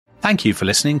Thank you for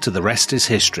listening to The Rest is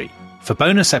History. For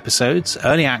bonus episodes,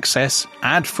 early access,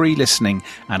 ad-free listening,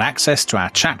 and access to our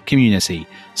chat community,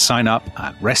 sign up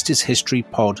at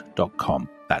restishistorypod.com.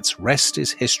 That's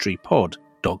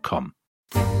restishistorypod.com.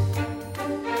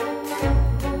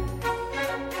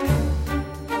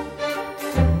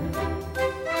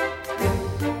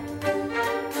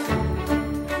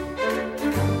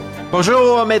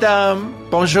 Bonjour, mesdames.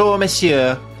 Bonjour,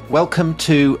 messieurs. Welcome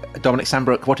to Dominic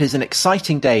Sandbrook. What is an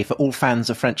exciting day for all fans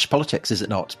of French politics, is it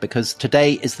not? Because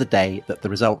today is the day that the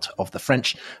result of the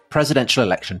French presidential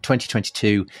election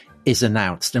 2022 is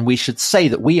announced. And we should say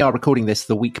that we are recording this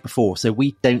the week before, so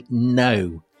we don't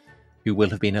know who will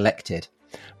have been elected.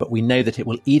 But we know that it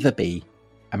will either be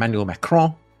Emmanuel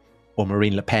Macron or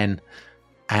Marine Le Pen.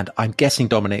 And I'm guessing,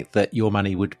 Dominic, that your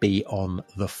money would be on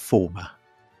the former.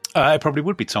 It probably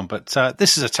would be, Tom, but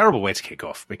this is a terrible way to kick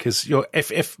off because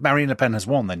if Marine Le Pen has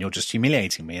won, then you're just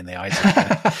humiliating me in the eyes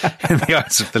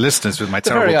of the listeners with my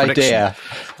terrible prediction. Idea.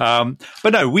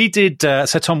 But no, we did.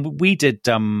 So, Tom, we did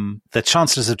the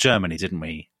Chancellors of Germany, didn't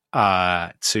we,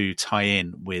 to tie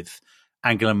in with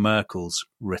Angela Merkel's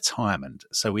retirement.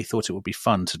 So we thought it would be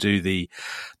fun to do the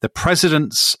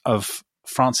presidents of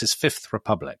France's Fifth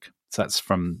Republic. So that's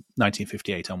from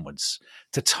 1958 onwards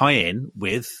to tie in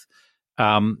with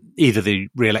either the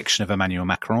re-election of Emmanuel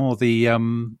Macron or the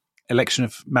election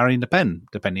of Marine Le Pen,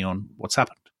 depending on what's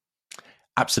happened.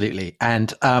 Absolutely.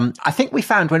 And I think we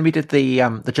found when we did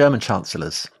the German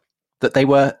chancellors that they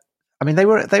were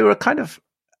kind of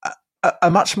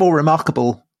a much more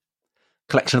remarkable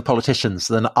collection of politicians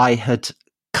than I had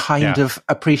kind of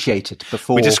appreciated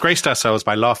before. We disgraced ourselves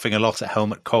by laughing a lot at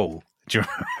Helmut Kohl. Do you,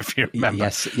 if you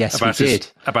remember? Yes, we did.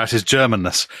 About his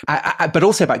Germanness. But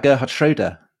also about Gerhard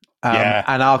Schroeder.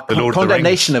 And our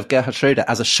condemnation of Gerhard Schroeder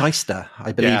as a shyster,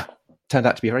 I believe, turned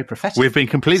out to be very prophetic. We've been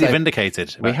completely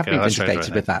vindicated. We have been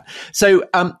vindicated with that. So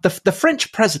the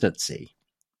French presidency,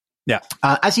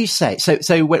 as you say,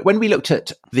 so when we looked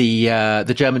at the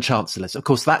German chancellors, of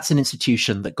course, that's an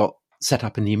institution that got set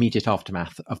up in the immediate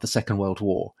aftermath of the Second World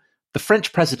War. The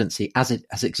French presidency, as it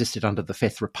existed under the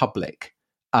Fifth Republic,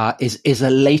 is a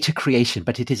later creation,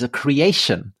 but it is a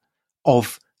creation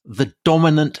of the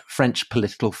dominant French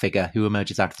political figure who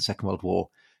emerges out of the Second World War,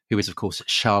 who is, of course,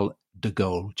 Charles de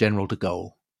Gaulle, General de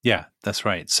Gaulle. Yeah, that's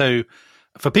right. So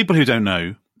for people who don't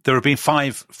know, there have been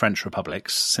 5 French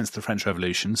republics since the French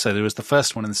Revolution. So there was the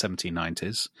first one in the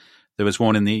 1790s. There was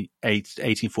one in the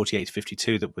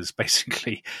 1848-52 that was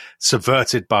basically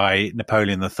subverted by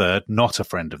Napoleon III, not a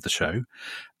friend of the show.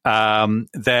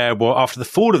 There were, after the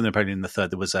fall of Napoleon III,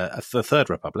 there was a Third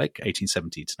Republic,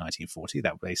 1870 to 1940.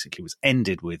 That basically was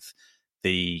ended with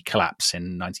the collapse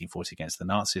in 1940 against the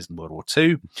Nazis in World War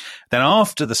II. Then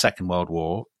after the Second World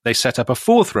War, they set up a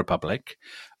Fourth Republic.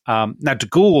 Now, de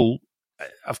Gaulle,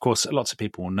 of course, lots of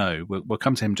people will know. We'll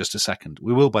come to him in just a second.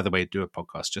 We will, by the way, do a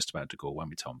podcast just about de Gaulle, won't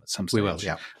we, Tom? At some stage. We will,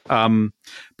 yeah.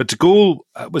 But de Gaulle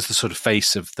was the sort of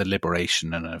face of the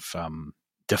liberation and of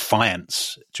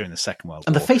defiance during the Second World War.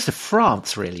 And the face of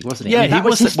France, really, wasn't he? Yeah, that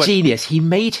was his genius. He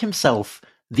made himself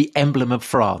the emblem of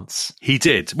France. He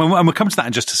did. And we'll come to that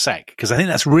in just a sec, because I think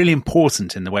that's really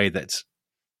important in the way that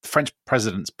the French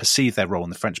presidents perceive their role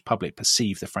and the French public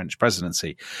perceive the French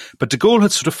presidency. But de Gaulle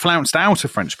had sort of flounced out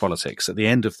of French politics at the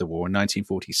end of the war in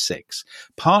 1946,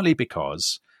 partly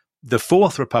because the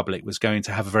Fourth Republic was going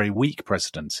to have a very weak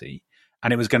presidency,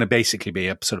 and it was going to basically be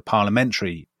a sort of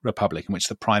parliamentary republic in which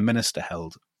the prime minister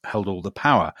held all the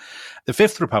power. The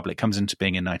Fifth Republic comes into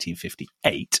being in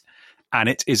 1958, and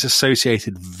it is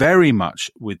associated very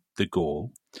much with de Gaulle,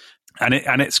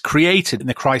 and it's created in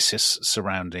the crisis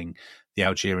surrounding the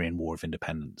Algerian War of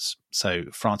Independence. So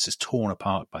France is torn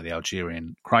apart by the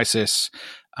Algerian crisis.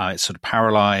 It's sort of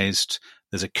paralyzed.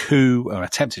 There's a coup, or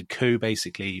attempted coup,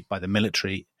 basically, by the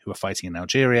military who are fighting in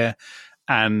Algeria,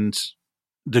 and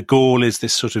de Gaulle is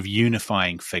this sort of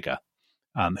unifying figure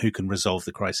who can resolve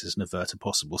the crisis and avert a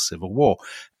possible civil war.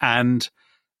 And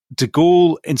de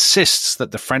Gaulle insists that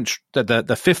the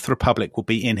Fifth Republic will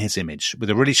be in his image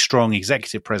with a really strong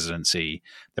executive presidency.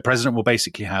 The president will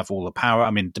basically have all the power.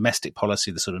 I mean, domestic policy,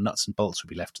 the sort of nuts and bolts will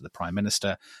be left to the prime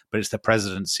minister, but it's the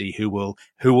presidency who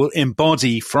will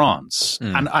embody France.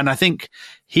 And I think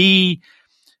de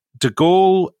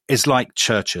Gaulle is like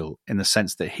Churchill in the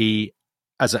sense that he,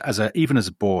 even as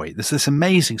a boy, there's this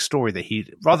amazing story that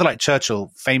he, rather like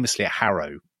Churchill, famously at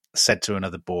Harrow, said to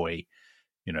another boy,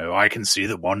 you know, I can see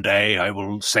that one day I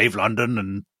will save London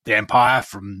and the empire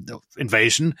from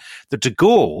invasion. That de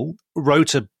Gaulle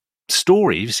wrote a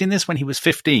story, you've seen this when he was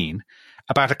 15,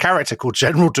 about a character called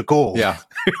General de Gaulle,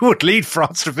 who would lead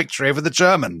France to victory over the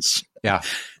Germans. Yeah.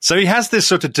 So he has this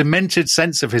sort of demented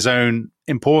sense of his own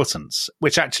importance,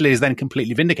 which actually is then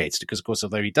completely vindicated because, of course,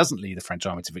 although he doesn't lead the French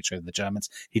army to victory over the Germans,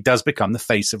 he does become the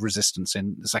face of resistance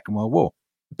in the Second World War.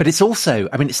 But it's also,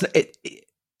 I mean,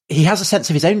 he has a sense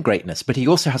of his own greatness, but he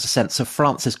also has a sense of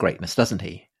France's greatness, doesn't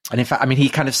he? And in fact, I mean, he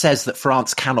kind of says that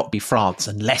France cannot be France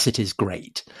unless it is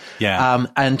great. Yeah.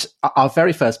 And our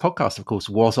very first podcast, of course,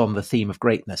 was on the theme of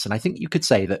greatness. And I think you could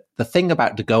say that the thing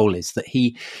about de Gaulle is that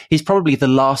he's probably the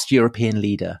last European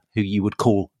leader who you would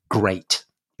call great,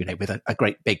 you know, with a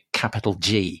great big capital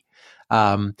G.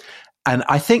 And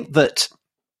I think that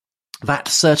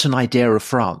certain idea of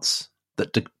France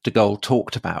that de Gaulle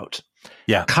talked about,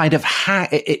 kind of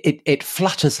it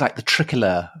flutters like the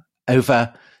tricolour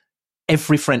over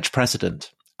every French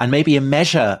president, and maybe a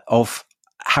measure of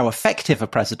how effective a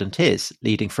president is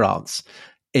leading France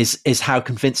is how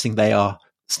convincing they are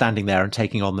standing there and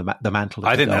taking on the mantle of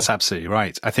I de think Gaulle. that's absolutely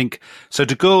right. I think so.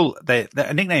 De Gaulle,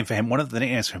 a nickname for him, one of the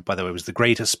nicknames for him, by the way, was the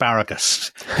Great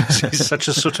Asparagus. He's such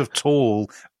a sort of tall,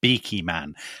 beaky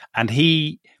man, and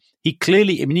he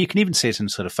clearly, I mean, you can even see it in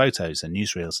sort of photos and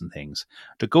newsreels and things.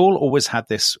 De Gaulle always had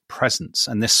this presence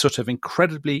and this sort of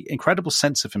incredible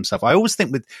sense of himself. I always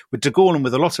think with de Gaulle and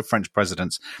with a lot of French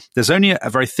presidents, there's only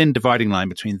a very thin dividing line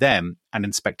between them and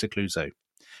Inspector Clouseau.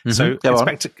 Mm-hmm. So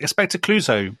Inspector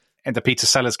Clouseau, and the Peter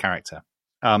Sellers character,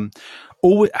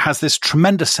 always has this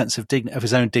tremendous sense of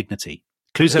his own dignity.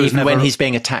 Clouseau even when he's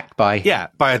being attacked by a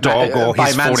dog or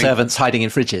by manservants hiding in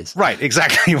fridges. Right,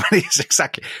 exactly.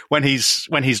 When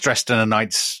he's dressed in a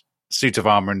knight's suit of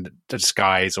armor and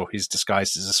disguise, or he's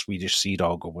disguised as a Swedish sea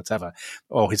dog or whatever,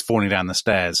 or he's falling down the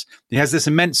stairs. He has this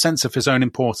immense sense of his own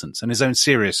importance and his own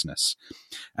seriousness.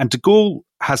 And de Gaulle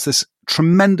has this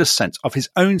tremendous sense of his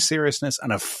own seriousness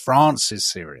and of France's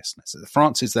seriousness.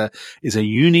 France is a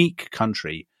unique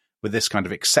country with this kind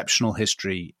of exceptional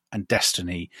history and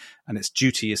destiny, and its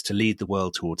duty is to lead the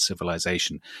world towards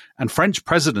civilization. And French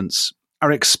presidents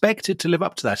are expected to live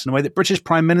up to that in a way that British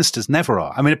prime ministers never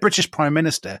are. I mean, a British prime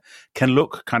minister can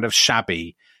look kind of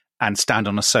shabby and stand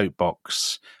on a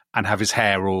soapbox and have his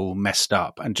hair all messed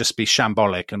up and just be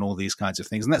shambolic and all these kinds of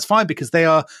things. And that's fine because they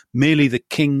are merely the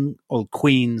king or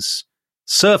queen's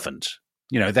servant.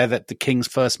 You know, they're the king's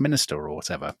first minister or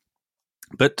whatever.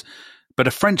 But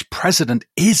a French president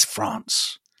is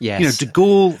France. Yes. You know, de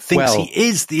Gaulle thinks he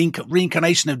is the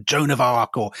reincarnation of Joan of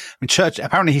Arc. Or, I mean, Churchill,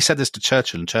 apparently he said this to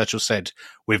Churchill, and Churchill said,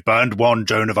 "We've burned one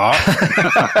Joan of Arc."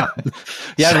 Well,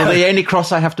 the only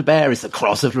cross I have to bear is the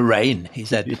cross of Lorraine, he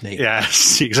said, didn't he?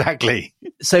 Yes, exactly.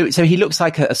 So he looks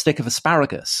like a stick of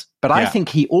asparagus, but I think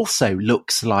he also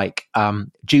looks like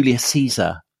Julius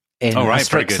Caesar in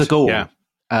Asterix the Gaul. Yeah.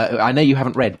 I know you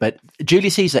haven't read, but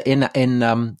Julius Caesar in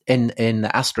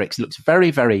Asterix looks very,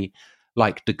 very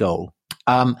like de Gaulle.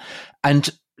 And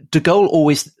de Gaulle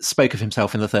always spoke of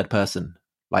himself in the third person,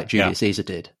 like Julius Caesar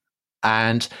did.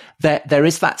 And there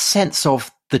is that sense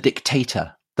of the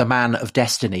dictator, the man of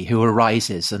destiny who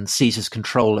arises and seizes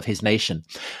control of his nation.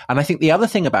 And I think the other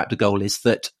thing about de Gaulle is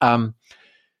that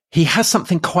he has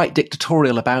something quite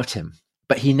dictatorial about him,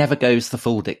 but he never goes the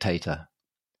full dictator.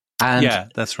 And yeah,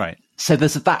 that's right. So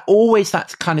there's always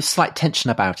that kind of slight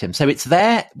tension about him. So it's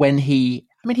there when you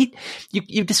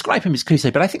describe him as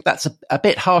Clouseau, but I think that's a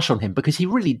bit harsh on him because he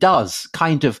really does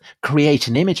kind of create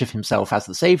an image of himself as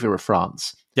the savior of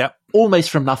France. Yep. Almost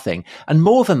from nothing. And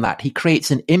more than that, he creates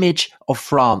an image of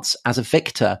France as a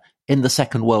victor in the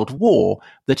Second World War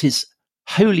that is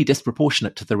wholly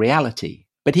disproportionate to the reality.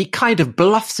 But he kind of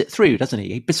bluffs it through, doesn't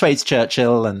he? He persuades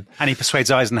Churchill and he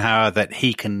persuades Eisenhower that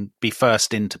he can be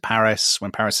first into Paris when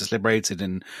Paris is liberated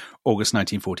in August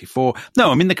 1944.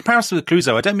 No, I mean, the comparison with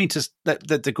Clouseau, I don't mean that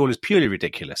de Gaulle is purely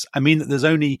ridiculous. I mean that there's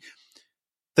only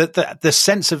the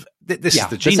sense of this is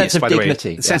the genius, by the way.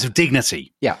 The sense of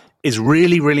dignity. Yeah. Is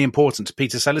really, really important to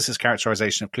Peter Sellers'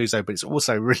 characterization of Clouseau, but it's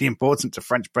also really important to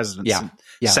French presidents'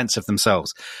 sense of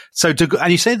themselves. So,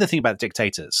 and you say the thing about the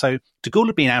dictator. So, de Gaulle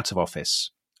had been out of office.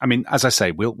 I mean, as I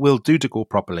say, we'll do de Gaulle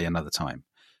properly another time.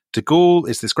 De Gaulle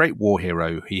is this great war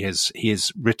hero. He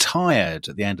is retired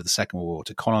at the end of the Second World War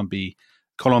to Colombe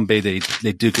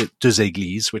des Deux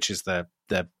Églises, which is the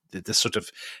sort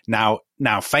of now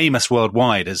famous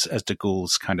worldwide as de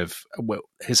Gaulle's kind of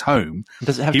his home.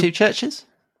 Does it have two churches?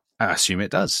 I assume it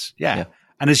does. Yeah.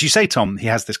 And as you say, Tom, he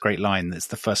has this great line that's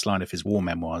the first line of his war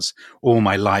memoirs. All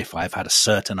my life, I've had a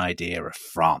certain idea of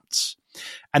France.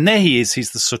 And there he is.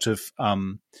 He's the sort of,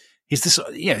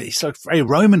 he's like a very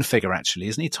Roman figure, actually,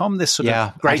 isn't he, Tom? This sort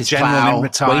of great general in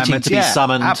retirement. Waiting to be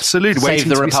summoned. Absolutely.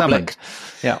 Waiting to be summoned.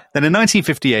 Yeah. Then in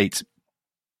 1958,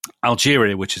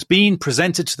 Algeria, which has been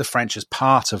presented to the French as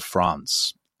part of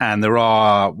France. And there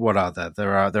are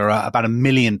about 1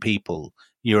 million people,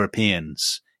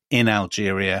 Europeans, in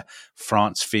Algeria.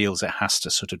 France feels it has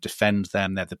to sort of defend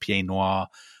them. They're the pieds noirs.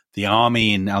 The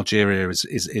army in Algeria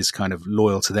is kind of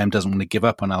loyal to them, doesn't want to give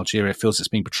up on Algeria, feels it's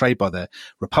being betrayed by the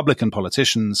Republican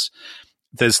politicians.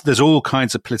 There's all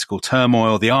kinds of political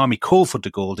turmoil. The army call for de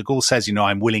Gaulle. De Gaulle says,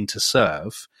 I'm willing to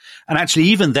serve. And actually,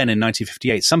 even then in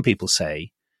 1958, some people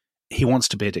say he wants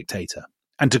to be a dictator.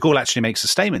 And de Gaulle actually makes a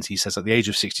statement. He says, at the age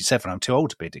of 67, I'm too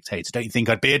old to be a dictator. Don't you think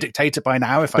I'd be a dictator by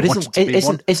now if I wanted to be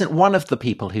one? Isn't one of the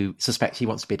people who suspects he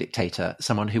wants to be a dictator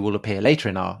someone who will appear later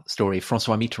in our story,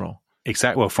 François Mitterrand?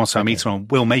 Exactly. Well, François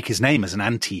Mitterrand will make his name as an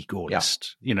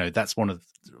anti-Gaullist. Yeah. That's one of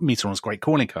Mitterrand's great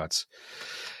calling cards.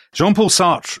 Jean-Paul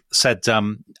Sartre said,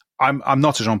 I'm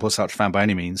not a Jean-Paul Sartre fan by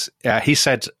any means. He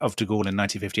said of de Gaulle in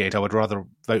 1958, I would rather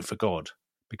vote for God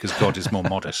because God is more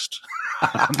modest.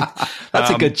 That's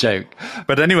a good joke.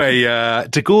 But anyway,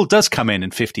 de Gaulle does come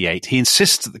in 58. He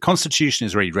insists that the constitution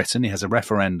is rewritten. He has a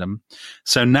referendum.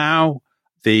 So now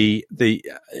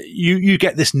you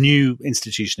get this new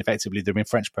institution. Effectively, there have been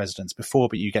French presidents before,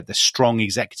 but you get this strong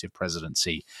executive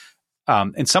presidency.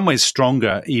 In some ways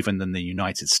stronger even than the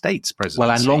United States presidency.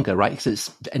 Well, and longer, right? Because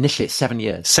initially it's 7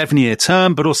 years. 7-year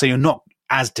term, but also you're not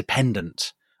as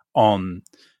dependent on,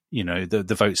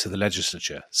 the votes of the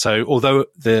legislature. So although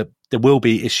there will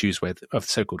be issues of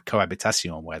so-called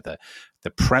cohabitation, where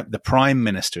the prime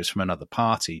minister is from another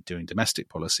party doing domestic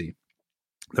policy,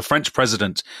 the French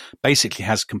president basically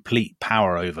has complete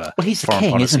power over. Well, he's the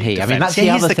king, isn't he? Defense. I mean, that's the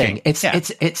other thing.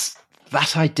 It's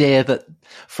that idea that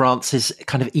France is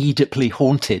kind of Oedipally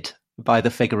haunted by the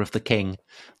figure of the king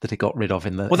that it got rid of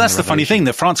in the. Well, that's the funny thing,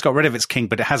 that France got rid of its king,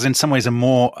 but it has in some ways a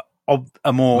more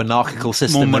monarchical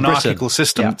system.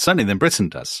 Yeah. Certainly than Britain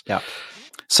does. Yeah.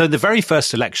 So the very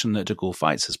first election that de Gaulle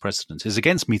fights as president is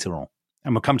against Mitterrand,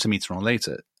 and we'll come to Mitterrand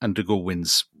later. And de Gaulle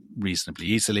wins reasonably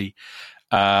easily,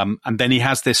 and then he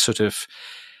has this sort of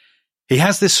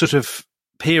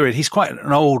period. He's quite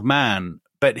an old man.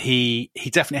 But he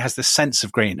definitely has this sense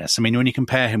of greatness. I mean, when you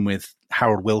compare him with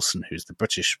Harold Wilson, who's the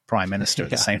British Prime Minister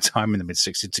at the same time in the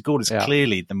mid-60s, de Gaulle is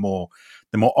clearly the more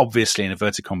obviously, in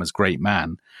inverted commas, great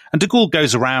man. And de Gaulle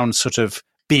goes around sort of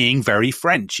being very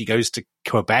French. He goes to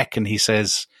Quebec and he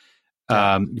says,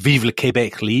 Vive le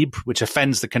Québec libre, which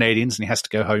offends the Canadians, and he has to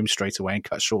go home straight away and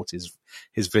cut short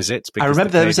his visit because I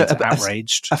remember there was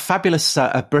outraged. a fabulous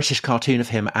British cartoon of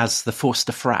him as the Force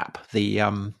de Frappe, the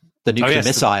nuclear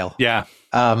missile.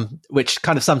 Which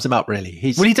kind of sums him up, really.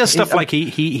 He does stuff like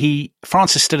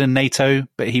France is still in NATO,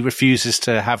 but he refuses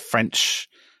to have French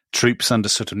troops under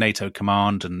sort of NATO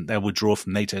command, and they'll withdraw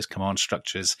from NATO's command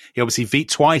structures. He obviously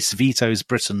twice vetoes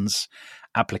Britain's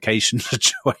application to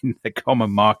join the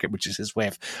common market, which is his way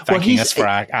of thanking us for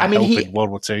our help in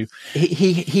World War II.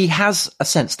 He has a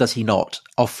sense, does he not,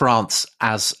 of France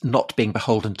as not being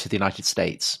beholden to the United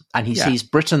States, and he sees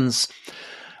Britain's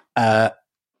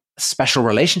special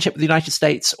relationship with the United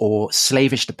States or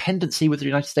slavish dependency with the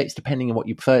United States, depending on what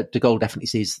you prefer. De Gaulle definitely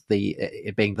sees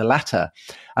it being the latter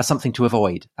as something to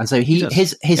avoid. And so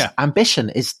his ambition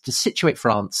is to situate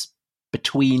France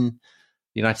between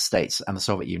the United States and the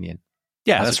Soviet Union.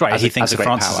 Yeah, that's right. He thinks of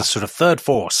France as a sort of third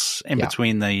force in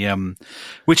between the,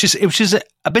 which is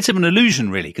a bit of an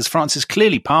illusion, really, because France is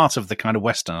clearly part of the kind of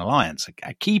Western Alliance,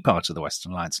 a key part of the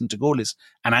Western Alliance, and de Gaulle is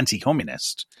an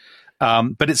anti-communist.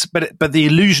 But the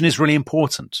illusion is really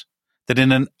important that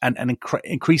in an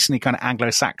increasingly kind of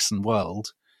Anglo-Saxon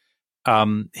world,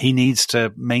 he needs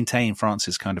to maintain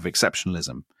France's kind of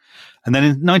exceptionalism. And then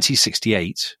in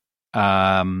 1968,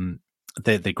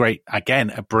 the great, again,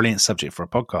 a brilliant subject for a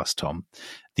podcast, Tom,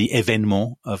 the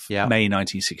événement of May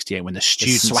 1968, when the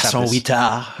students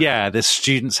the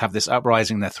students have this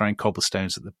uprising, they're throwing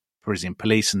cobblestones at the Parisian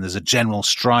police, and there's a general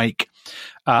strike.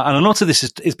 And a lot of this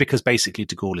is because basically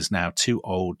de Gaulle is now too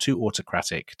old, too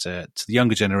autocratic to the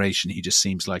younger generation. He just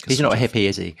seems like he's not a hippie,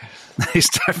 is he? He's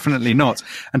definitely not.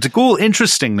 And de Gaulle,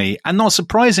 interestingly, and not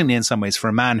surprisingly in some ways for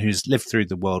a man who's lived through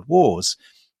the world wars,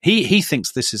 he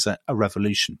thinks this is a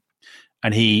revolution.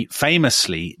 And he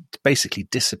famously basically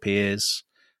disappears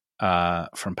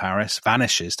from Paris,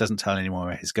 vanishes, doesn't tell anyone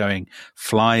where he's going,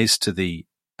 flies to the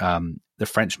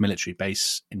French military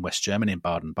base in West Germany, in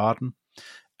Baden-Baden,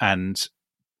 and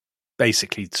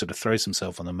basically sort of throws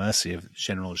himself on the mercy of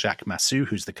General Jacques Massu,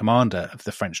 who's the commander of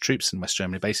the French troops in West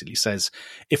Germany. Basically says,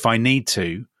 if I need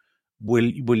to,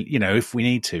 if we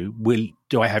need to,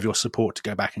 do I have your support to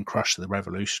go back and crush the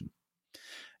revolution?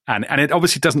 And it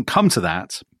obviously doesn't come to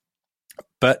that,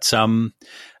 but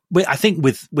I think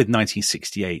with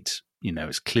 1968,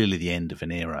 it's clearly the end of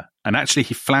an era. And actually,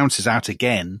 he flounces out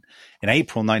again in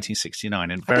April 1969.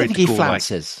 And I don't think he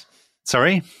flounces.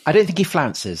 Sorry? I don't think he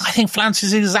flounces. I think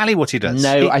flounces is exactly what he does.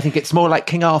 No, I think it's more like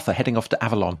King Arthur heading off to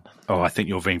Avalon. Oh, I think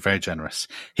you're being very generous.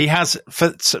 He has,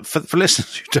 for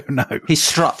listeners who don't know, he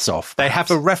struts off. They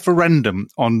have a referendum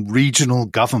on regional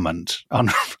government, on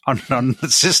the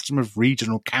system of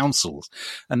regional councils.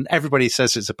 And everybody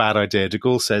says it's a bad idea. De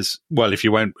Gaulle says, well, if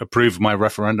you won't approve my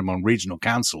referendum on regional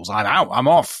councils, I'm out, I'm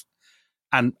off.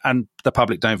 And the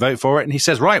public don't vote for it. And he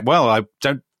says, right, well, I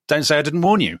don't say I didn't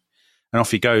warn you. And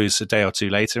off he goes a day or two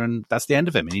later, and that's the end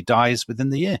of him. And he dies within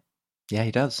the year. Yeah,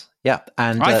 he does. Yeah,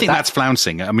 and I think that's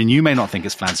flouncing. I mean, you may not think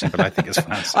it's flouncing, but I think it's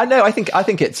flouncing. I know. I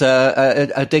think it's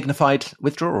a dignified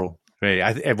withdrawal. Really?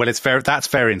 Well, it's fair. That's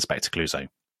fair, Inspector Clouseau.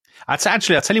 I'll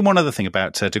tell you one other thing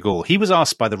about de Gaulle. He was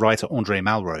asked by the writer André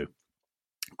Malraux,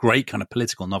 great kind of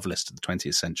political novelist of the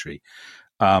 20th century,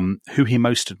 who he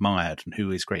most admired and who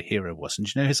his great hero was. And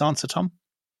do you know his answer, Tom?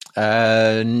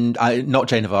 Not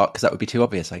Joan of Arc, because that would be too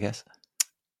obvious, I guess.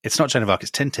 It's not Joan of Arc,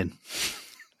 it's Tintin.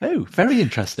 Oh, very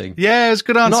interesting. Yeah, it was a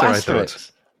good answer, not I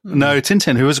thought. No,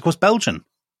 Tintin, who was, of course, Belgian.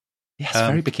 Yes,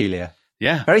 very peculiar.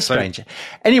 Yeah. Very strange.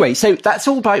 Anyway, so that's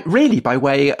all by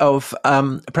way of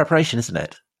preparation, isn't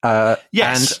it?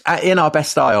 Yes. And in our best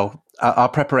style, our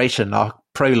preparation, our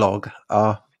prologue,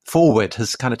 our forward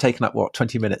has kind of taken up,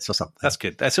 20 minutes or something. That's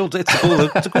good. It's cool. De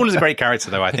Gaulle is a great character,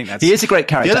 though. I think he is a great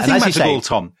character. The other thing about De Gaulle,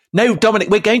 Tom. No, Dominic,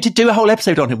 we're going to do a whole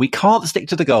episode on him. We can't stick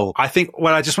to De Gaulle. I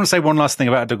just want to say one last thing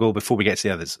about De Gaulle before we get to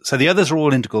the others. So the others are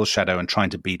all in De Gaulle's shadow and trying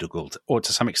to be De Gaulle, or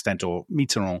to some extent, or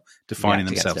Mitterrand defining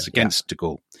themselves against De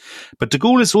Gaulle. But De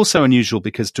Gaulle is also unusual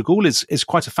because De Gaulle is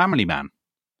quite a family man.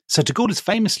 So De Gaulle is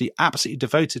famously absolutely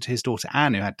devoted to his daughter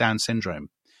Anne, who had Down syndrome,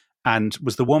 and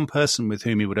was the one person with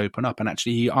whom he would open up. And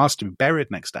actually, he asked to be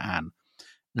buried next to Anne,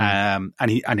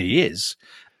 and he is.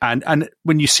 And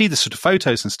when you see the sort of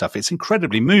photos and stuff, it's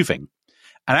incredibly moving.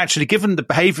 And actually, given the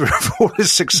behavior of all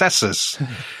his successors,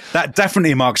 that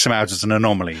definitely marks him out as an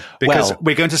anomaly, because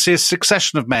we're going to see a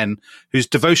succession of men whose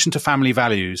devotion to family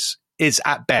values is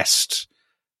at best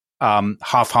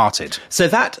half-hearted. So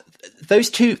those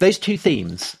two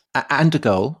themes, and De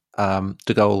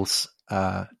Gaulle's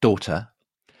daughter,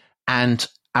 and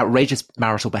outrageous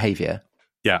marital behavior,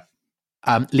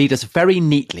 lead us very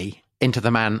neatly into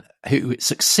the man who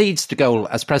succeeds De Gaulle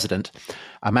as president,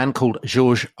 a man called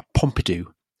Georges Pompidou,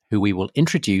 who we will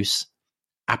introduce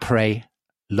après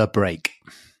le break.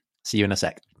 See you in a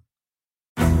sec.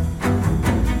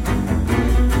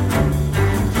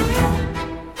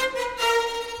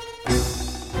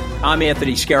 I'm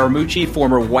Anthony Scaramucci,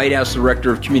 former White House Director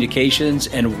of Communications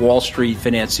and Wall Street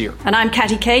financier. And I'm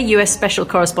Katty Kay, US Special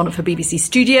Correspondent for BBC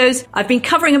Studios. I've been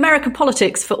covering American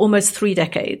politics for almost 3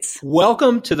 decades.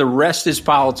 Welcome to The Rest is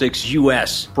Politics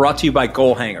US, brought to you by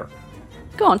Goalhanger.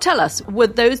 Go on, tell us, were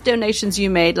those donations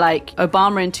you made, like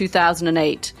Obama in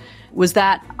 2008, was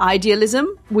that idealism?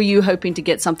 Were you hoping to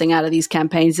get something out of these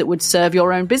campaigns that would serve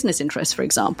your own business interests, for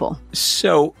example?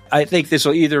 So I think this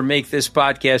will either make this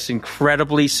podcast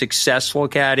incredibly successful,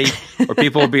 Katty, or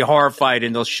people will be horrified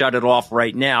and they'll shut it off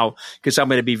right now, because I'm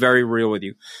going to be very real with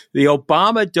you. The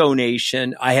Obama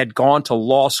donation, I had gone to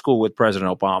law school with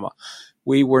President Obama.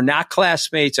 We were not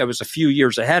classmates. I was a few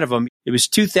years ahead of him. It was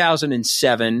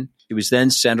 2007. He was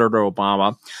then Senator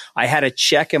Obama. I had a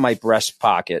check in my breast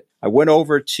pocket. I went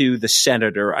over to the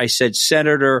senator. I said,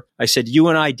 Senator, you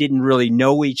and I didn't really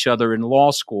know each other in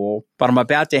law school, but I'm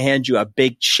about to hand you a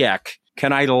big check.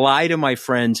 Can I lie to my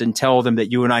friends and tell them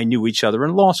that you and I knew each other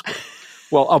in law school?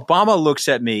 Well, Obama looks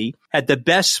at me, had the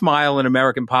best smile in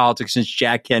American politics since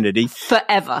Jack Kennedy.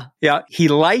 Forever. Yeah. He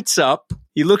lights up.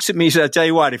 He looks at me and says, I'll tell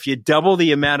you what, if you double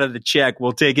the amount of the check,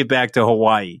 we'll take it back to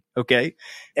Hawaii. Okay.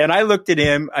 And I looked at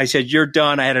him. I said, you're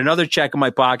done. I had another check in my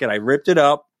pocket. I ripped it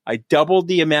up. I doubled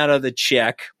the amount of the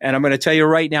check. And I'm going to tell you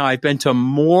right now, I've been to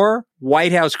more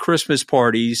White House Christmas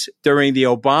parties during the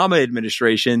Obama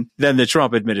administration than the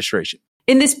Trump administration.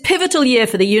 In this pivotal year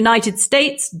for the United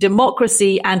States,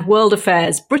 democracy and world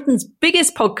affairs, Britain's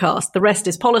biggest podcast, The Rest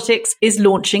is Politics, is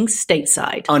launching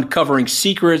stateside. Uncovering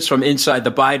secrets from inside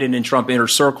the Biden and Trump inner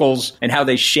circles and how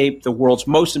they shape the world's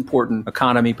most important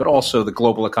economy, but also the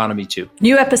global economy too.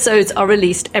 New episodes are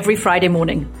released every Friday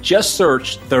morning. Just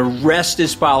search The Rest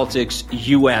is Politics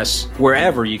US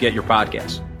wherever you get your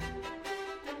podcasts.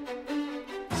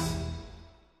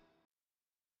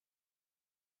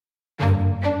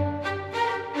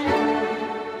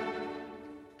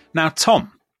 Now,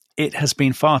 Tom, it has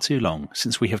been far too long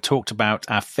since we have talked about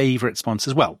our favourite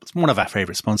sponsors. Well, it's one of our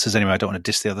favourite sponsors anyway. I don't want to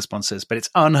diss the other sponsors, but it's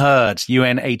Unheard,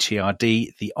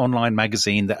 UNHERD, the online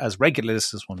magazine that, as regular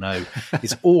listeners will know,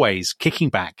 is always kicking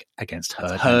back against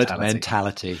herd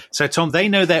mentality. So, Tom, they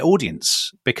know their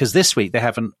audience because this week they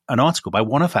have an article by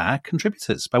one of our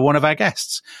contributors, by one of our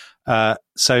guests.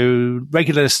 So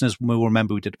regular listeners will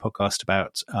remember we did a podcast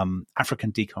about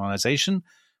African decolonization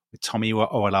with Tommy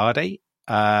Owolade.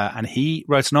 And he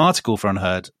wrote an article for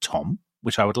Unheard, Tom,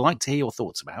 which I would like to hear your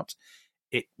thoughts about.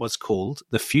 It was called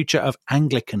 "The Future of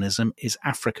Anglicanism is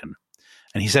African."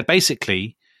 And he said,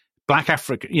 basically, Black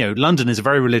Africa, London is a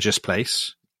very religious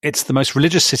place. It's the most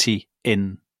religious city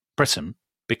in Britain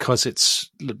because it's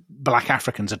Black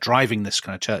Africans are driving this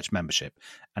kind of church membership.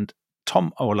 And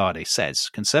Tom Owolade says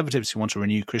conservatives who want to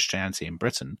renew Christianity in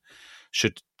Britain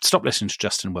should stop listening to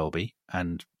Justin Welby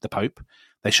and the Pope.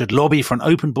 They should lobby for an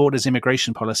open borders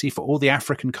immigration policy for all the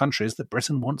African countries that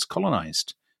Britain once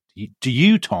colonized. Do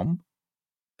you, Tom,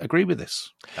 agree with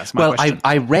this? That's my question.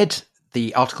 I read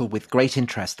the article with great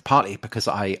interest, partly because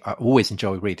I always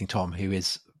enjoy reading Tom, who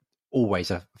is always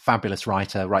a fabulous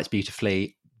writer, writes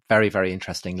beautifully, very, very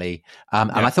interestingly.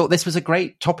 And I thought this was a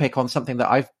great topic on something that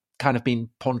I've kind of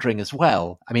been pondering as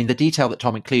well. I mean, the detail that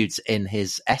Tom includes in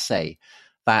his essay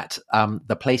that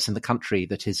the place in the country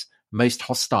that is most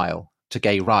hostile to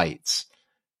gay rights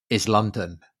is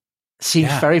London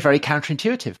seems very, very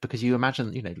counterintuitive because you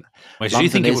imagine, where do you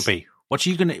think it would be?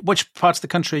 Which parts of the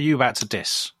country are you about to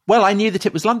diss? Well, I knew that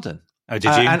it was London. Oh,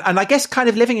 did you? And I guess kind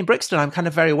of living in Brixton, I'm kind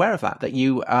of very aware of that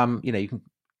you, you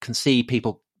can see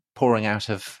people pouring out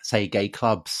of, say, gay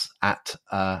clubs at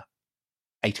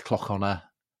 8:00 on a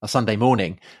Sunday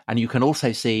morning. And you can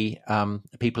also see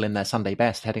people in their Sunday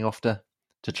best heading off to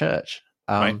church.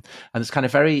 Right. And it's kind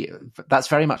of that's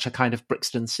very much a kind of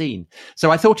Brixton scene.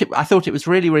 So I thought it was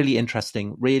really, really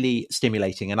interesting, really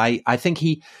stimulating. And I think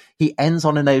he ends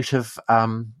on a note of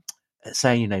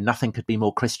saying, nothing could be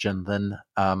more Christian than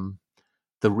the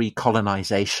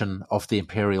recolonization of the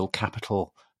imperial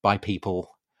capital by people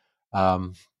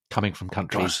coming from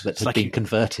countries that had been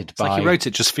converted by... It's like he wrote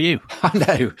it just for you.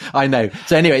 I know.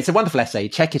 So anyway, it's a wonderful essay.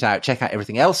 Check it out. Check out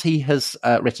everything else he has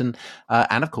written.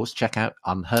 And of course, check out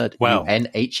Unheard, UNHERD. And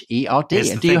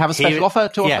do you have a special offer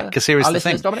to offer? Yeah, because here is the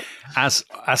thing. Dominic? As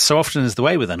so often is the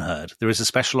way with Unheard, there is a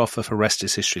special offer for Rest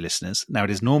is History listeners. Now, it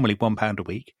is normally £1 a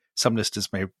week. Some listeners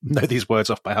may know these words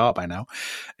off by heart by now.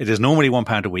 It is normally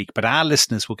 £1 a week, but our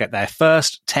listeners will get their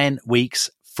first 10 weeks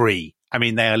free. I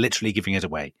mean, they are literally giving it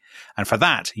away. And for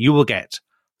that, you will get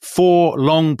 4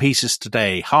 long pieces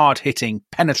today, hard-hitting,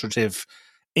 penetrative,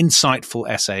 insightful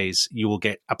essays. You will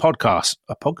get a podcast.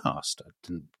 I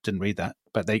didn't read that,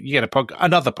 but you get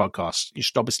another podcast. You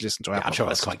should obviously listen to our podcast. I'm sure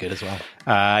that's quite good as well.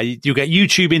 You get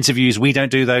YouTube interviews. We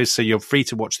don't do those, so you're free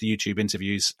to watch the YouTube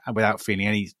interviews without feeling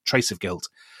any trace of guilt.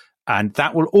 And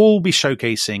that will all be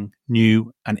showcasing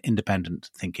new and independent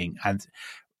thinking. And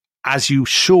as you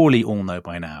surely all know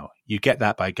by now, you get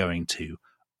that by going to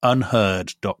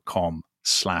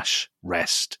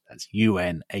unheard.com/rest. That's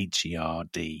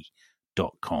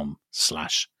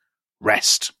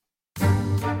UNHERD.com/rest.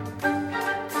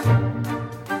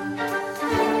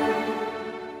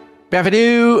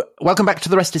 Bienvenue. Welcome back to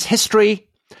The Rest is History.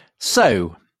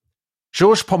 So,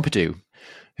 Georges Pompidou,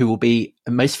 who will be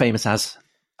most famous as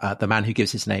the man who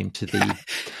gives his name to the...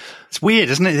 It's weird,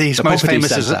 isn't it? He's most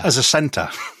famous as a centre.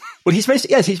 Well, he's most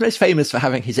famous for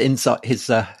having his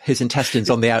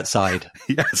intestines on the outside.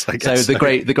 Yes, I guess so.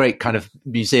 The great kind of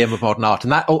Museum of Modern Art,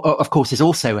 and that, of course, is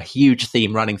also a huge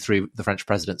theme running through the French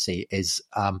presidency. Is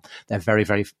they're very,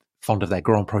 very fond of their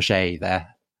grand projet, their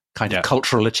kind of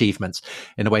cultural achievements,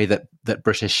 in a way that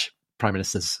British prime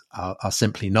ministers are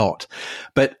simply not.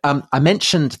 But I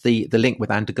mentioned the link with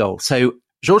Anne de Gaulle. So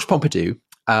Georges Pompidou,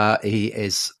 he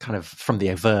is kind of from the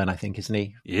Auvergne, I think, isn't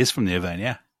he? He is from the Auvergne,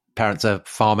 yeah. Parents are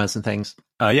farmers and things.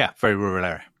 Yeah, very rural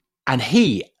area. And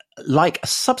he, like a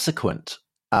subsequent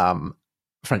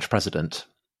French president,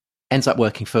 ends up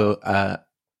working for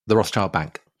the Rothschild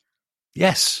Bank.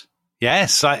 Yes.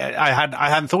 I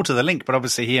hadn't thought of the link, but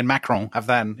obviously he and Macron have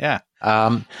that. Yeah.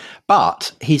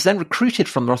 But he's then recruited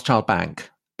from the Rothschild Bank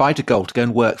by de Gaulle to go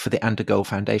and work for the Anne de Gaulle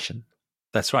Foundation.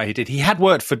 That's right. He did. He had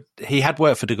worked for de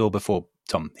Gaulle before,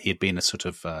 Tom. He had been a sort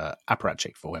of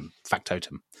apparatchik for him,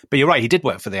 factotum. But you're right. He did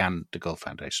work for the Anne de Gaulle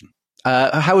Foundation.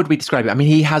 How would we describe it? I mean,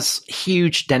 he has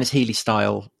huge Dennis Healy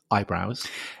style eyebrows.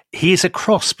 He is a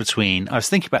cross between, I was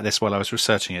thinking about this while I was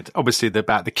researching it, obviously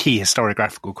about the key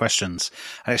historiographical questions.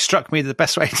 And it struck me that the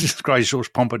best way to describe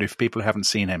Georges Pompidou for people who haven't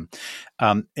seen him,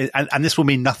 and this will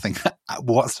mean nothing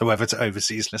whatsoever to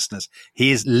overseas listeners,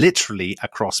 he is literally a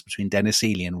cross between Dennis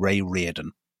Healy and Ray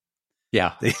Reardon.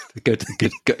 Yeah,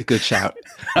 good shout.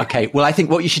 Okay, well, I think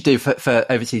what you should do for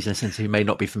overseas listeners who may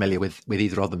not be familiar with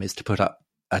either of them is to put up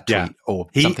a tweet or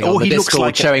something on the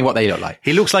Discord showing what they look like.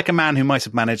 He looks like a man who might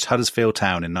have managed Huddersfield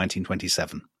Town in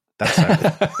 1927. That's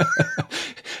how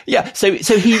yeah, so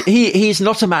he's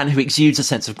not a man who exudes a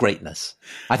sense of greatness.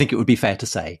 I think it would be fair to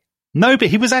say. No, but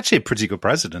he was actually a pretty good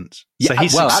president. So he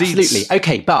succeeds. Absolutely.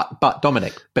 Okay, but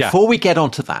Dominic, before we get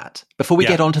onto that,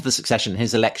 get onto the succession,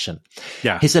 his election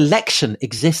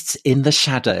exists in the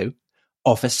shadow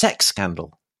of a sex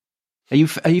scandal. Are you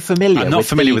familiar? I'm not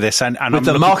familiar with this, and with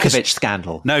the Markovic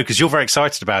scandal. No, because you're very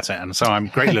excited about it, and so I'm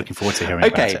greatly looking forward to hearing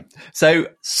about it. So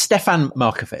Stefan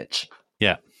Markovic,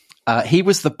 he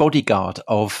was the bodyguard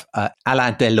of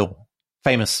Alain Delon,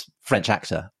 famous French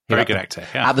actor. Very good actor.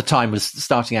 Yeah. At the time, was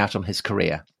starting out on his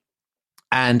career,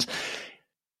 and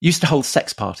used to hold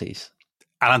sex parties.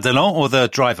 Alain Delon or the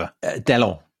driver?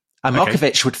 Delon. And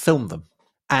Markovic would film them.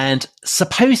 And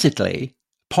supposedly,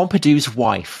 Pompidou's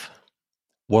wife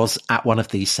was at one of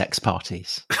these sex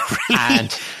parties. Really?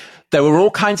 And there were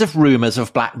all kinds of rumors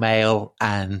of blackmail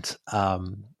and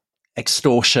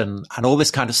extortion and all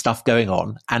this kind of stuff going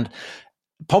on. And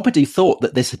Pompidou thought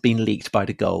that this had been leaked by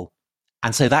de Gaulle.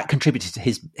 And so that contributed to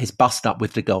his bust up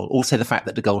with de Gaulle. Also, the fact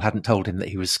that de Gaulle hadn't told him that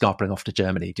he was scarpering off to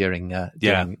Germany during the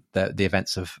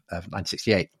events of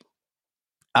 1968.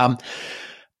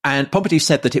 And Pompidou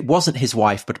said that it wasn't his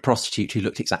wife, but a prostitute who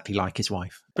looked exactly like his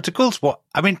wife. But de Gaulle's what?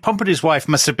 I mean, Pompidou's wife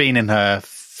must have been in her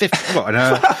 50s,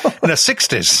 in her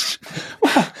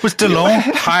 60s. Was Delon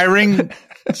hiring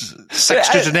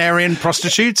sexagenarian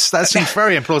prostitutes? That seems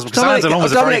very implausible, because Alain Delon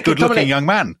was a very good-looking young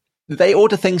man. They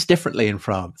order things differently in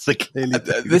France.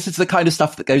 This is the kind of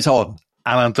stuff that goes on.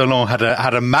 Alain Delon had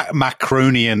a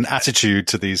Macronian attitude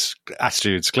to these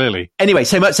attitudes, clearly. Anyway,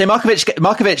 so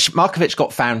Markovic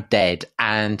got found dead,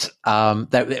 and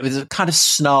there was a kind of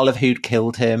snarl of who'd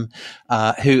killed him,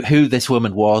 who this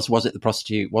woman was. Was it the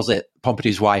prostitute? Was it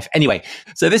Pompidou's wife? Anyway,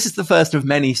 so this is the first of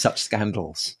many such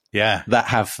scandals. Yeah, that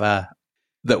have.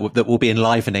 That will be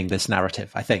enlivening this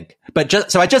narrative, I think. But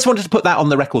I just wanted to put that on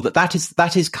the record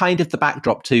that is kind of the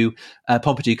backdrop to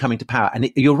Pompidou coming to power.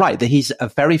 And you're right that he's a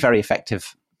very, very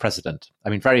effective president. I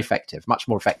mean, very effective, much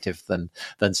more effective than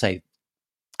say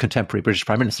contemporary British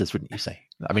prime ministers, wouldn't you say?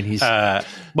 I mean, he's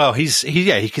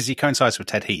because he coincides with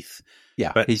Ted Heath.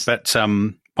 Yeah, but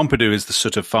Pompidou is the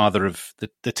sort of father of the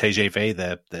TGV,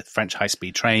 the French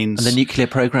high-speed trains, and the nuclear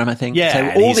program, I think.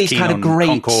 Yeah, so all these kind of great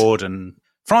Concorde, and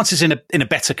France is in a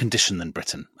better condition than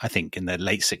Britain, I think, in the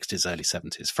late 60s, early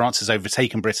 70s. France has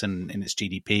overtaken Britain in its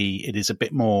GDP. It is a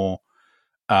bit more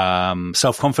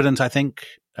self-confident, I think,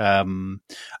 a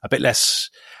bit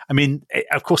less. I mean,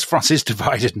 of course, France is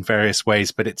divided in various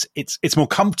ways, but it's more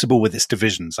comfortable with its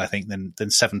divisions, I think, than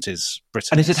 70s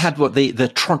Britain. And it had what the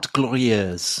Trente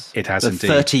Glorieuses. It has, the indeed.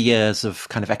 30 years of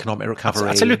kind of economic recovery.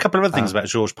 I'll tell you a couple of other things about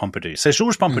Georges Pompidou. So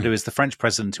Georges Pompidou is the French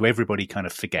president who everybody kind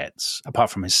of forgets, apart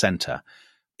from his centre.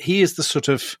 He is the sort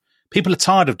of, people are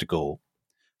tired of de Gaulle,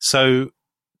 so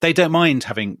they don't mind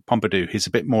having Pompidou, who's a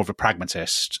bit more of a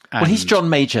pragmatist. Well, he's John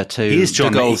Major to he is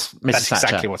John de Gaulle's Mrs. That's Thatcher.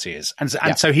 exactly what he is. And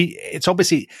so it's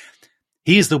obviously,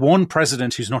 he is the one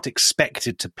president who's not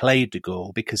expected to play de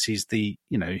Gaulle, because he's the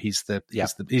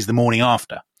morning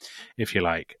after, if you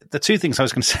like. The two things I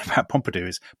was going to say about Pompidou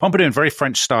is Pompidou, in very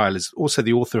French style, is also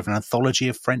the author of an anthology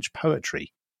of French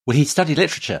poetry. Well, he studied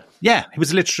literature. Yeah, he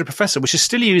was a literature professor, which is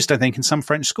still used, I think, in some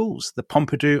French schools, the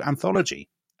Pompidou Anthology,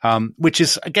 which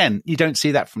is, again, you don't see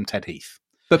that from Ted Heath.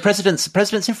 But presidents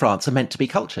in France are meant to be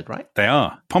cultured, right? They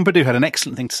are. Pompidou had an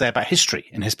excellent thing to say about history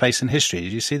and his place in history.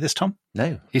 Did you see this, Tom?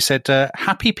 No. He said,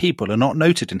 happy people are not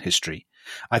noted in history.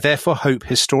 I therefore hope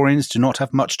historians do not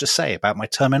have much to say about my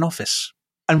term in office.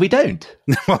 And we don't.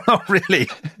 Well, not really.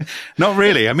 Not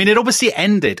really. I mean, it obviously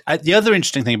ended. The other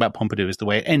interesting thing about Pompidou is the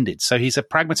way it ended. So he's a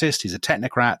pragmatist, he's a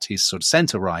technocrat, he's sort of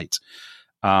centre-right.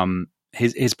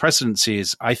 His presidency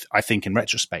is, I think, in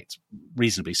retrospect,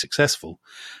 reasonably successful.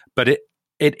 But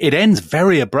it ends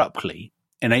very abruptly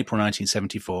in April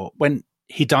 1974 when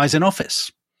he dies in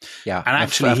office. Yeah, and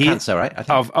actually, of cancer, right? I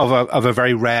think. Of a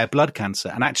very rare blood cancer.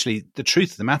 And actually, the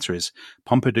truth of the matter is,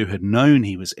 Pompidou had known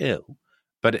he was ill.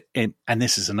 But and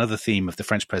this is another theme of the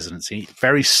French presidency,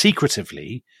 very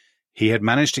secretively, he had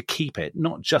managed to keep it,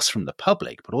 not just from the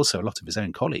public, but also a lot of his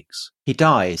own colleagues. He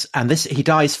dies, and he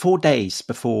dies 4 days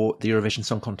before the Eurovision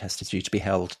Song Contest is due to be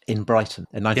held in Brighton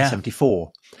in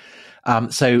 1974. Yeah.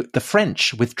 So the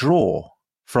French withdraw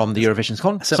from the Eurovision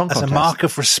Song Contest. As a mark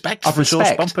of respect for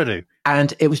Georges Pompidou.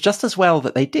 And it was just as well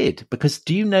that they did, because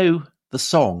do you know the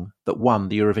song that won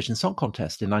the Eurovision Song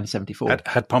Contest in 1974?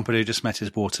 Had Pompidou just met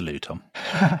his Waterloo, Tom?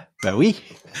 Oui.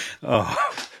 Oh.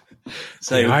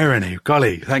 So the irony,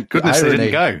 golly, thank goodness they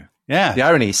didn't go. Yeah. The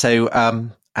irony. So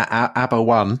ABBA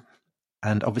won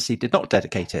and obviously did not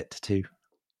dedicate it to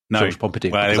Georges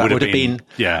Pompidou. Well, that would have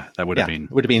been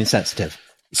would have been insensitive.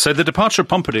 So the departure of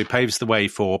Pompidou paves the way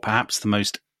for perhaps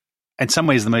in some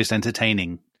ways, the most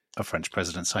entertaining of French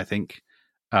presidents, I think.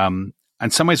 And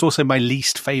in some ways also my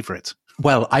least favourite.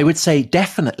 Well, I would say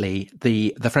definitely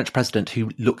the French president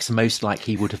who looks most like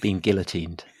he would have been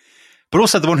guillotined. But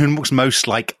also the one who looks most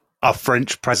like a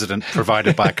French president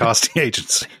provided by a casting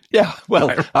agency. Yeah, well,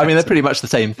 right. I mean, they're pretty much the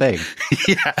same thing.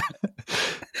 Yeah.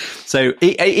 So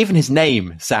even his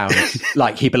name sounds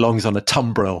like he belongs on a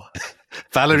tumbril.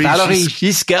 Valéry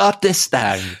Giscard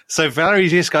d'Estaing. So Valéry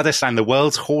Giscard d'Estaing, the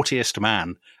world's haughtiest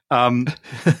man,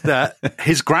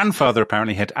 his grandfather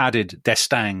apparently had added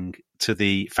d'Estaing to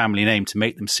the family name to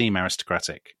make them seem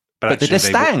aristocratic. But the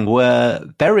d'Estaing were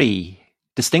very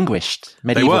distinguished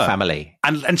medieval family.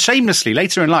 And shamelessly,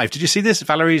 later in life, did you see this?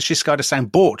 Valéry Giscard d'Estaing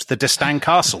bought the d'Estaing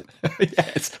castle.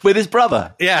 Yes, with his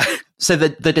brother. Yeah. So the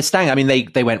d'Estaing, I mean,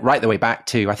 they went right the way back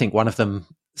to, I think one of them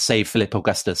saved Philip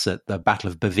Augustus at the Battle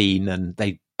of Bavine, and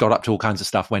they got up to all kinds of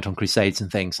stuff, went on crusades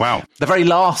and things. Wow. The very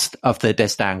last of the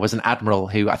d'Estaing was an admiral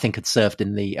who I think had served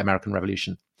in the American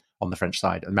Revolution on the French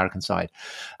side, American side,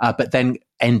 but then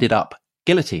ended up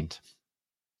guillotined.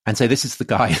 And so this is the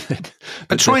guy that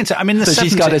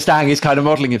Giscard d'Estaing is kind of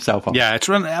modelling himself on. Yeah,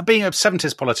 being a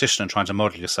 70s politician and trying to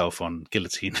model yourself on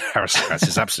guillotine aristocrats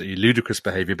is absolutely ludicrous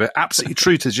behaviour, but absolutely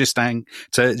true to Giscard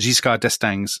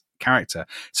d'Estaing's character.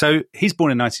 So he's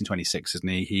born in 1926, isn't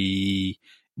he? He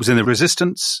was in the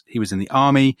resistance. He was in the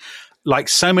army. Like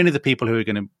so many of the people who we're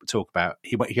going to talk about,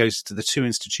 he goes to the two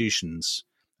institutions.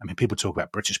 I mean, people talk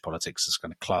about British politics as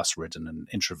kind of class-ridden and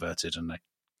introverted and a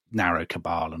narrow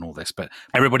cabal and all this, but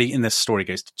everybody in this story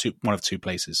goes to one of two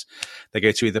places. They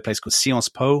go to either a place called Sciences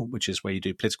Po, which is where you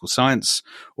do political science,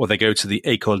 or they go to the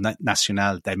École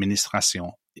Nationale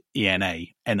d'Administration, ENA,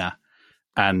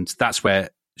 and that's where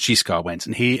Giscard went.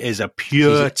 And he is a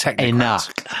pure technocrat.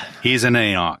 He is an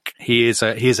énarque. He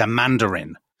is a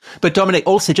Mandarin. But Dominic,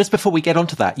 also, just before we get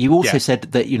onto that, you also said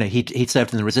that, you know, he'd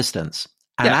served in the resistance.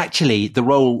 And actually the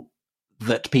role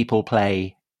that people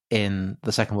play in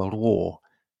the Second World War,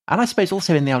 and I suppose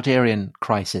also in the Algerian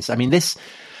crisis, I mean, that's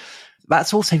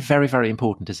also very, very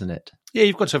important, isn't it? Yeah,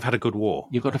 you've got to have had a good war.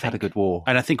 You've got to have had a good war.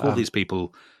 And I think all these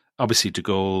people, obviously de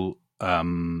Gaulle,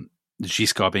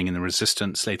 Giscard being in the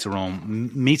resistance later on,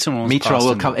 Mitterrand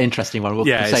will come, interesting one. We'll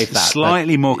save that.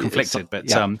 Slightly more conflicted, but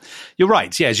you're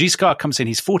right. Yeah, Giscard comes in.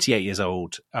 He's 48 years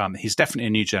old. He's definitely a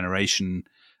new generation.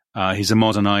 He's a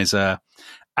modernizer.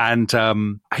 And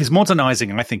his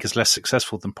modernizing, I think, is less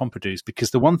successful than Pompidou's,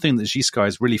 because the one thing that Giscard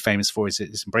is really famous for is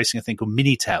embracing a thing called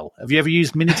Minitel. Have you ever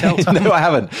used Minitel? No, I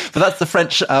haven't. But that's the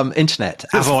French internet,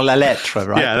 avant la lettre,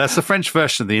 right? Yeah, that's the French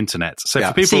version of the internet. So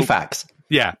for people, CFAX.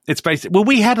 Yeah, it's basically. Well,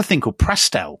 we had a thing called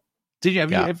Prestel. Did you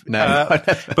ever? No.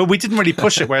 But we didn't really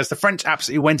push it, whereas the French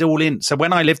absolutely went all in. So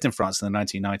when I lived in France in the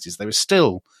 1990s,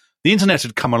 the internet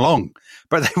had come along,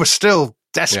 but they were still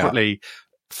desperately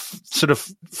sort of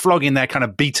flogging their kind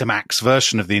of Betamax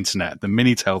version of the internet, the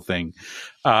Minitel thing,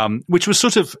 which was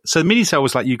sort of, so Minitel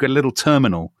was like you get a little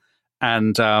terminal,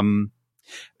 and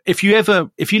if you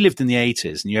lived in the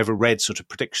 80s and you ever read sort of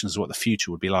predictions of what the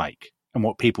future would be like and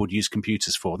what people would use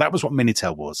computers for, that was what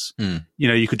Minitel was. You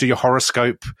know, you could do your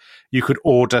horoscope, you could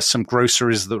order some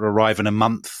groceries that would arrive in a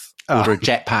month, order a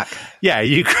jetpack. Yeah,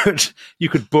 you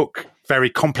could book very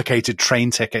complicated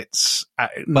train tickets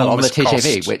at enormous on the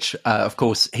TGV, cost. which of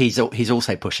course he's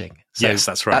also pushing. So yes,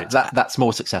 that's right. That's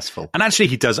more successful. And actually,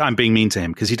 he does. I'm being mean to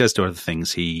him because he does do other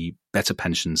things. He better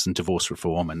pensions and divorce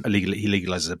reform, and he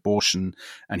legalizes abortion,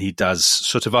 and he does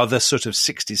sort of other sort of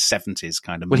 60s, 70s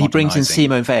kind of. Well, he brings in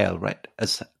Simone Veil, right,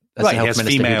 as the health minister.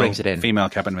 He brings it in. Female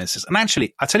cabinet ministers, and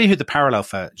actually, I'll tell you who the parallel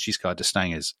for Giscard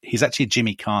d'Estaing is. He's actually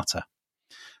Jimmy Carter.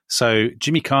 So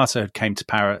Jimmy Carter came to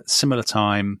power similar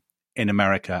time in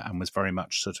America and was very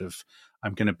much sort of,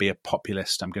 I'm going to be a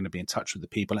populist, I'm going to be in touch with the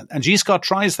people. And Giscard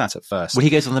tries that at first. Well, he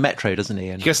goes on the metro, doesn't he?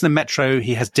 He goes on the metro,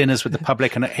 he has dinners with the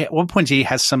public, and at one point he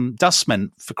has some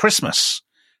dustmen for Christmas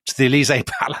to the Élysée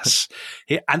Palace.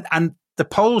 And the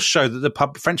polls show that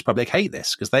the French public hate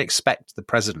this because they expect the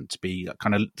president to be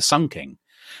kind of the Sun King.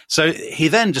 So he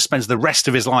then just spends the rest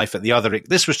of his life at the other.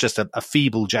 This was just a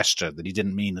feeble gesture that he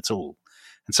didn't mean at all.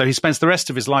 And so he spends the rest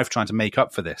of his life trying to make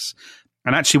up for this.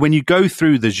 And actually, when you go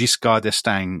through the Giscard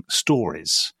d'Estaing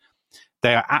stories,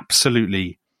 they are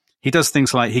absolutely. He does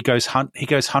things like he goes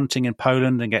hunting in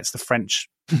Poland and gets the French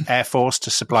Air Force to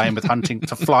supply him with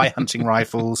fly hunting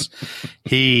rifles.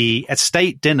 He at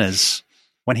state dinners,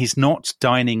 when he's not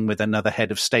dining with another head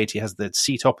of state, he has the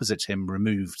seat opposite him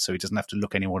removed so he doesn't have to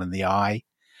look anyone in the eye.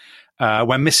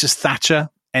 When Mrs. Thatcher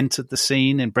entered the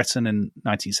scene in Britain in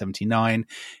 1979,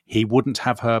 he wouldn't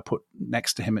have her put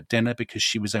next to him at dinner because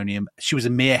she was a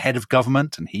mere head of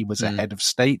government and he was a head of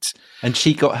state. And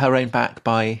she got her own back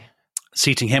by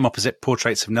seating him opposite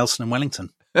portraits of Nelson and Wellington,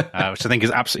 which I think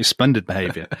is absolutely splendid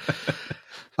behaviour.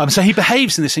 So he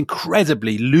behaves in this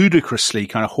incredibly, ludicrously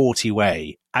kind of haughty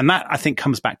way. And that, I think,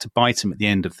 comes back to bite him at the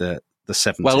end of the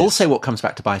 70s. Well, also what comes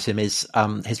back to bite him is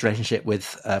his relationship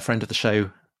with a friend of the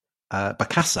show,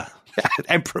 Bokassa. Yeah,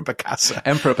 Emperor Bokassa.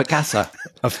 Emperor Bokassa,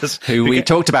 who we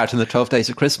talked about in the 12 Days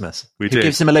of Christmas. Who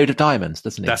gives him a load of diamonds,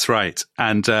 doesn't he? That's right.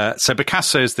 And so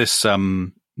Bokassa is this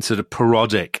sort of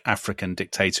parodic African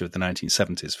dictator of the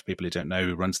 1970s, for people who don't know,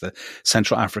 who runs the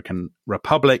Central African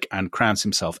Republic and crowns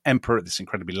himself emperor at this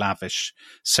incredibly lavish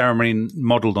ceremony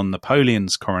modelled on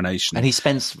Napoleon's coronation. And he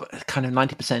spends kind of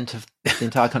 90% of the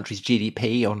entire country's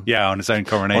GDP on his own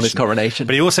coronation. On his coronation.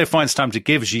 But he also finds time to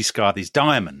give Giscard these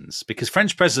diamonds, because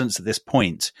French presidents at this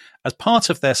point, as part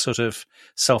of their sort of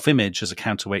self-image as a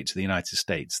counterweight to the United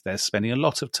States, they're spending a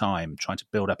lot of time trying to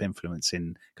build up influence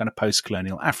in kind of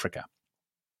post-colonial Africa.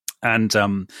 And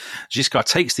Giscard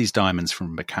takes these diamonds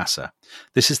from Bokassa.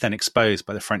 This is then exposed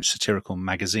by the French satirical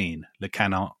magazine Le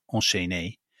Canard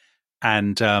Enchaîné.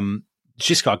 And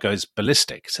Giscard goes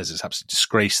ballistic, says it's absolute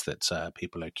disgrace that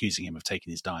people are accusing him of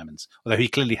taking these diamonds, although he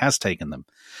clearly has taken them.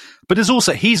 But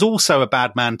he's also a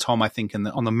bad man, Tom, I think,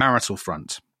 on the marital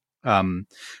front.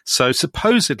 So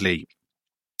supposedly,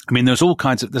 I mean, there's all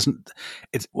kinds of,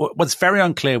 what's very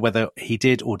unclear whether he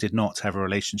did or did not have a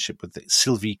relationship with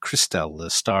Sylvie Christel,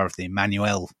 the star of the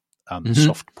Emmanuelle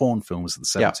soft porn films of the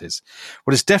 70s. Yeah.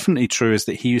 What is definitely true is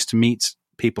that he used to meet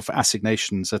people for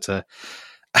assignations at a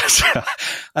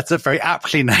very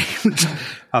aptly named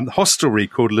hostelry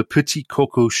called Le Petit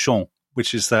Cocochon,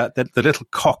 which is the little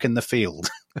cock in the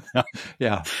field.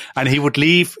 Yeah. And he would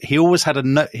leave sealed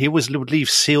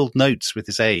notes with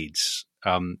his aides.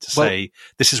 To say,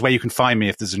 this is where you can find me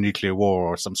if there's a nuclear war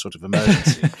or some sort of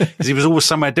emergency. Because he was always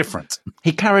somewhere different.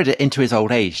 He carried it into his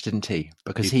old age, didn't he?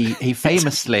 Because he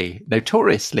famously,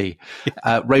 notoriously,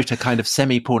 wrote a kind of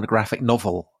semi-pornographic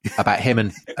novel about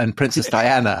him and Princess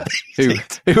Diana, who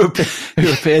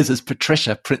appears as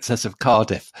Patricia, Princess of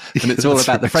Cardiff. And it's all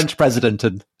about the French president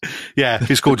and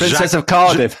who's called Princess of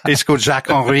Cardiff. It's called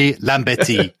Jacques-Henri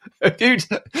Lambetti. Dude,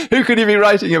 who could he be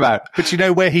writing about? But you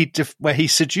know where he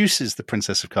seduces the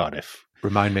Princess of Cardiff?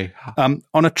 Remind me. On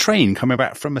a train coming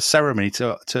back from a ceremony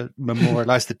to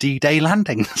memorialise the D-Day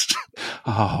landings.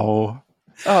 Oh.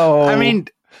 I mean,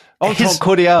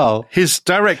 cordial. His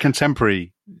direct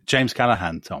contemporary, James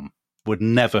Callaghan, Tom, would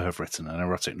never have written an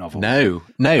erotic novel. No.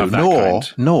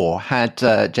 Nor had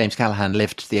James Callaghan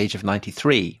lived to the age of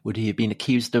 93, would he have been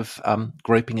accused of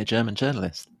groping a German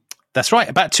journalist. That's right.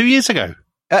 About 2 years ago.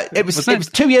 It was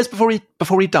 2 years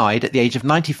before he died at the age of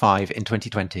 95 in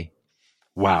 2020.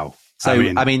 Wow. So,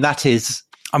 I mean, that is...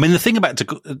 I mean, the thing about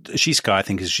Giscard, I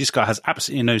think, is Giscard has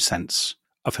absolutely no sense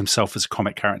of himself as a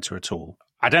comic character at all.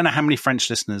 I don't know how many French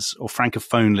listeners or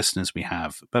Francophone listeners we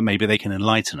have, but maybe they can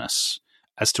enlighten us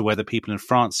as to whether people in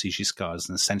France see Giscard as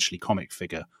an essentially comic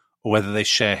figure or whether they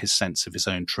share his sense of his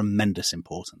own tremendous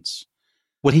importance.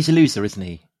 Well, he's a loser, isn't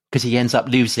he? Because he ends up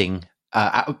losing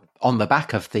on the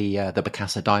back of the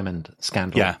Bokassa diamond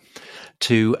scandal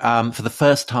to, for the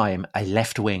first time, a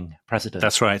left-wing president.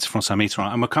 That's right, François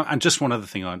Mitterrand. And just one other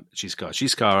thing on Giscard.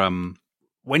 Giscard,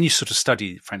 when you sort of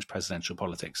study French presidential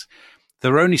politics,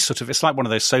 there are only it's like one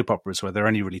of those soap operas where there are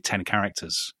only really 10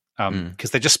 characters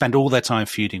because they just spend all their time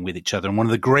feuding with each other. And one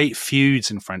of the great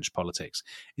feuds in French politics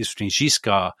is between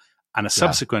Giscard and a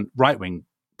subsequent right-wing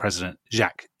president,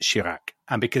 Jacques Chirac.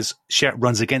 And because Chirac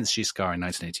runs against Giscard in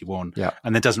 1981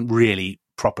 and then doesn't really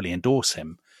properly endorse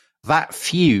him. That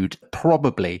feud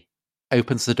probably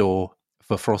opens the door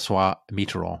for François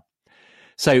Mitterrand.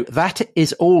 So that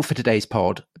is all for today's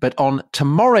pod. But on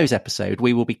tomorrow's episode,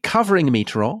 we will be covering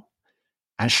Mitterrand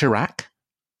and Chirac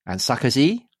and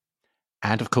Sarkozy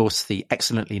and, of course, the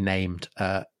excellently named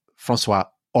François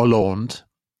Hollande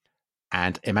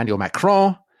and Emmanuel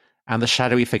Macron and the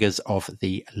shadowy figures of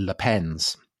the Le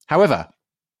Pens. However,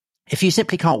 if you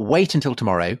simply can't wait until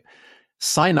tomorrow,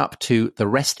 sign up to the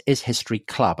Rest is History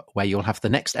Club, where you'll have the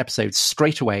next episode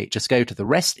straight away. Just go to the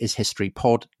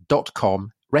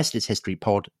restishistorypod.com,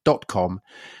 restishistorypod.com,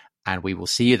 and we will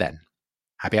see you then.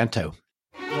 À bientôt.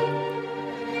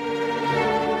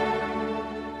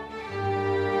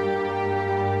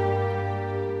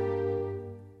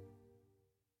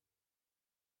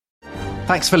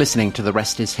 Thanks for listening to The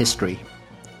Rest is History.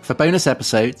 For bonus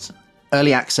episodes,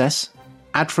 early access,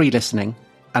 ad-free listening,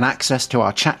 and access to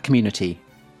our chat community,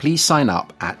 please sign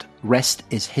up at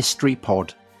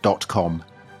restishistorypod.com.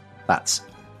 That's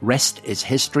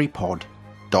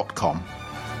restishistorypod.com.